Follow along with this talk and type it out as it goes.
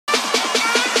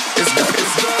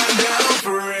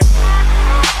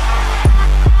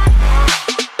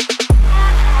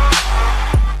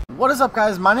What is up,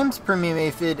 guys? My name's Premium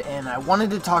Aphid, and I wanted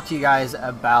to talk to you guys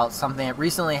about something that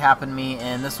recently happened to me,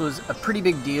 and this was a pretty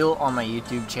big deal on my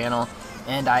YouTube channel.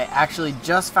 And I actually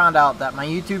just found out that my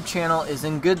YouTube channel is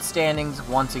in good standings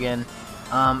once again.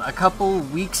 A couple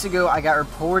weeks ago, I got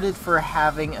reported for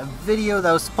having a video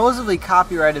that was supposedly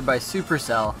copyrighted by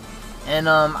Supercell, and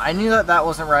I knew that that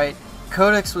wasn't right.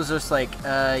 Codex was just like,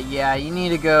 yeah, you need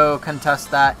to go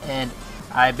contest that, and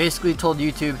I basically told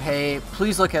YouTube, hey,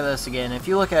 please look at this again. If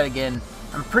you look at it again,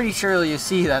 I'm pretty sure you'll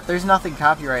see that there's nothing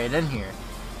copyrighted in here.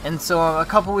 And so a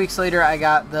couple weeks later, I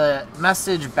got the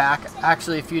message back,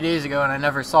 actually a few days ago, and I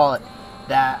never saw it,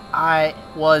 that I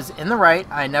was in the right.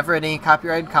 I never had any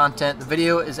copyrighted content. The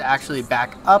video is actually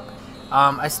back up.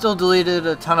 I still deleted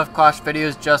a ton of Clash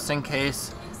videos just in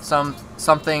case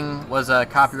something was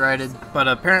copyrighted, but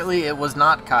apparently it was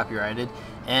not copyrighted,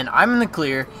 and I'm in the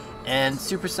clear. And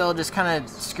Supercell just kind of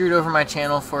screwed over my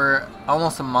channel for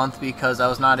almost a month because I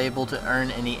was not able to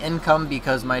earn any income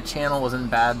because my channel was in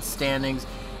bad standings.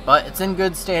 But it's in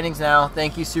good standings now.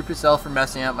 Thank you, Supercell, for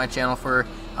messing up my channel for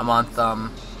a month.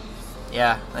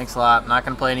 Yeah, thanks a lot. I'm not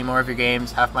going to play any more of your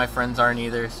games. Half my friends aren't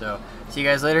either. So see you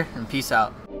guys later, and peace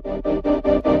out.